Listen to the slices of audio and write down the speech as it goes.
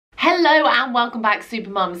Hello and welcome back, Super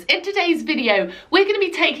Mums. In today's video, we're going to be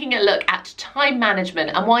taking a look at time management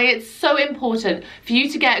and why it's so important for you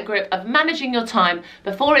to get a grip of managing your time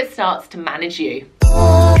before it starts to manage you.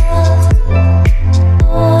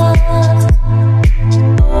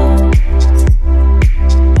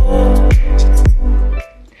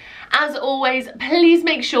 As always, please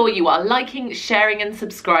make sure you are liking, sharing and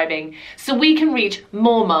subscribing so we can reach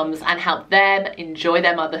more mums and help them enjoy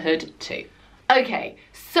their motherhood too. Okay,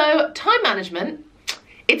 so time management,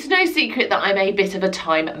 it's no secret that I'm a bit of a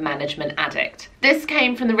time management addict. This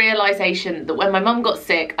came from the realisation that when my mum got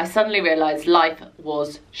sick, I suddenly realised life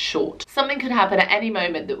was short. Something could happen at any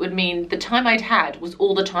moment that would mean the time I'd had was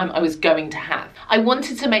all the time I was going to have. I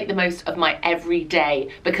wanted to make the most of my everyday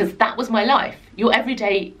because that was my life. Your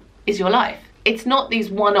everyday is your life. It's not these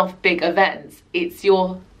one-off big events, it's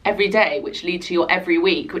your every day, which lead to your every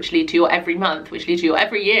week, which lead to your every month, which lead to your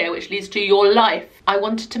every year, which leads to your life. I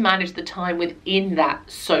wanted to manage the time within that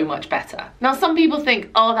so much better. Now, some people think,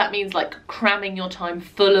 oh, that means like cramming your time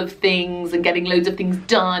full of things and getting loads of things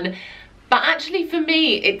done. But actually for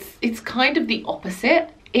me, it's kind of the opposite.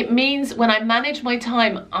 It means when I manage my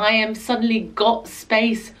time, I am suddenly got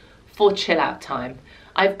space for chill out time.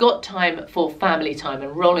 I've got time for family time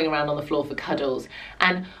and rolling around on the floor for cuddles,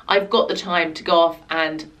 and I've got the time to go off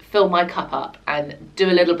and fill my cup up and do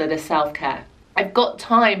a little bit of self-care. I've got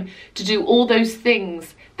time to do all those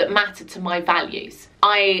things that matter to my values.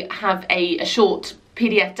 I have a short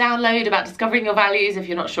PDF download about discovering your values, if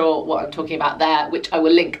you're not sure what I'm talking about there, which I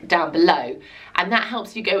will link down below, and that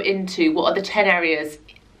helps you go into what are the 10 areas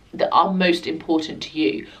that are most important to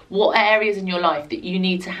you. What areas in your life that you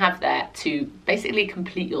need to have there to basically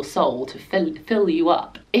complete your soul, to fill you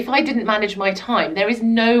up. If I didn't manage my time, there is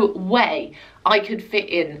no way I could fit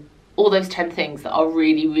in all those 10 things that are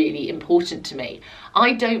really, really important to me.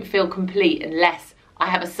 I don't feel complete unless I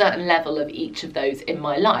have a certain level of each of those in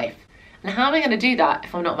my life. And how am I going to do that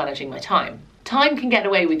if I'm not managing my time? Time can get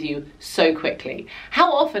away with you so quickly.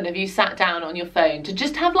 How often have you sat down on your phone to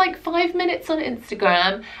just have like 5 minutes on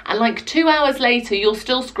Instagram and like 2 hours later you're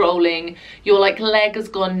still scrolling, your like leg has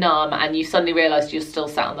gone numb and you suddenly realised you're still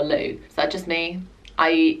sat on the loo? Is that just me?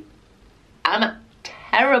 I am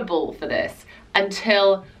terrible for this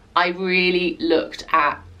until I really looked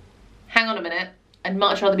at, hang on a minute, I'd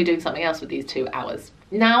much rather be doing something else with these 2 hours.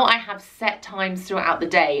 Now I have set times throughout the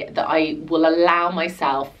day that I will allow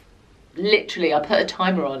myself. Literally, I put a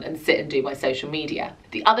timer on and sit and do my social media.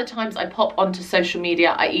 The other times I pop onto social media,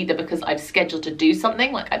 I either because I've scheduled to do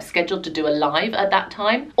something, like I've scheduled to do a live at that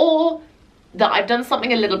time, or that I've done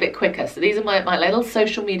something a little bit quicker. So these are my little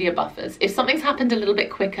social media buffers. If something's happened a little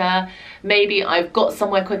bit quicker, maybe I've got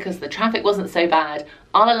somewhere quicker so the traffic wasn't so bad,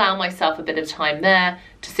 I'll allow myself a bit of time there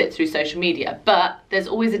to sit through social media. But there's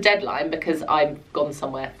always a deadline because I've gone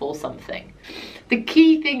somewhere for something. The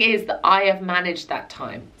key thing is that I have managed that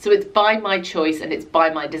time. So it's by my choice and it's by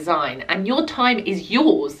my design. And your time is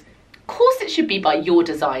yours. Of course it should be by your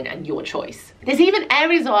design and your choice. There's even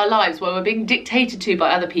areas of our lives where we're being dictated to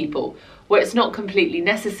by other people, where it's not completely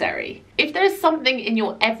necessary. If there's something in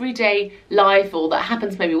your everyday life or that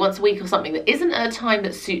happens maybe once a week or something that isn't at a time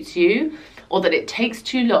that suits you, or that it takes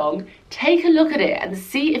too long, take a look at it and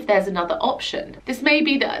see if there's another option. This may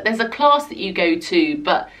be that there's a class that you go to,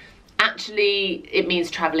 but actually it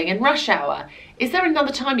means traveling in rush hour. Is there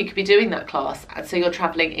another time you could be doing that class and so you're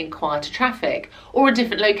traveling in quieter traffic, or a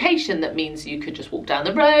different location that means you could just walk down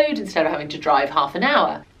the road instead of having to drive half an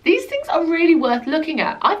hour? These things are really worth looking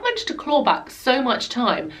at. I've managed to claw back so much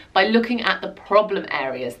time by looking at the problem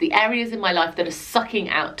areas, the areas in my life that are sucking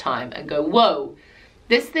out time, and go, whoa,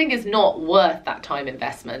 this thing is not worth that time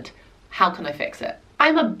investment. How can I fix it?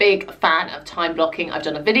 I'm a big fan of time blocking. I've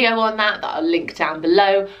done a video on that I'll link down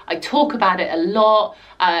below. I talk about it a lot.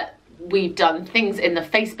 We've done things in the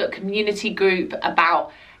Facebook community group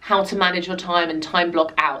about how to manage your time and time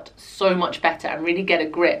block out so much better and really get a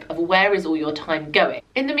grip of where is all your time going.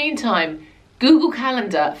 In the meantime, Google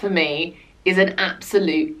Calendar for me is an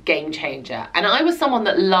absolute game changer. And I was someone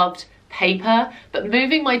that loved paper, but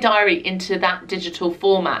moving my diary into that digital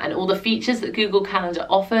format and all the features that Google Calendar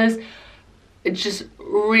offers, it just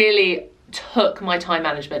really took my time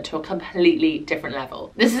management to a completely different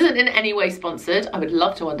level. This isn't in any way sponsored. I would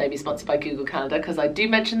love to one day be sponsored by Google Calendar because I do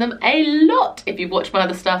mention them a lot. If you've watched my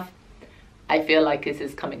other stuff, I feel like this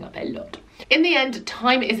is coming up a lot. In the end,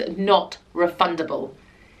 time is not refundable.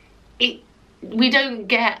 We don't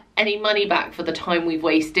get any money back for the time we've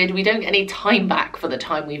wasted. We don't get any time back for the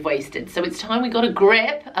time we've wasted. So it's time we got a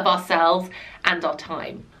grip of ourselves and our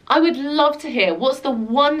time. I would love to hear what's the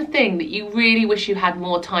one thing that you really wish you had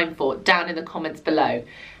more time for down in the comments below.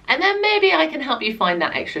 and then maybe I can help you find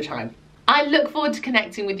that extra time. I look forward to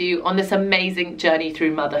connecting with you on this amazing journey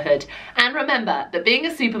through motherhood. And remember that being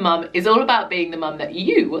a super mum is all about being the mum that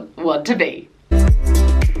you want to be.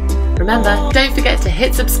 Remember, don't forget to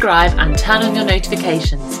hit subscribe and turn on your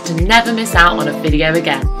notifications to never miss out on a video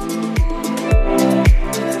again.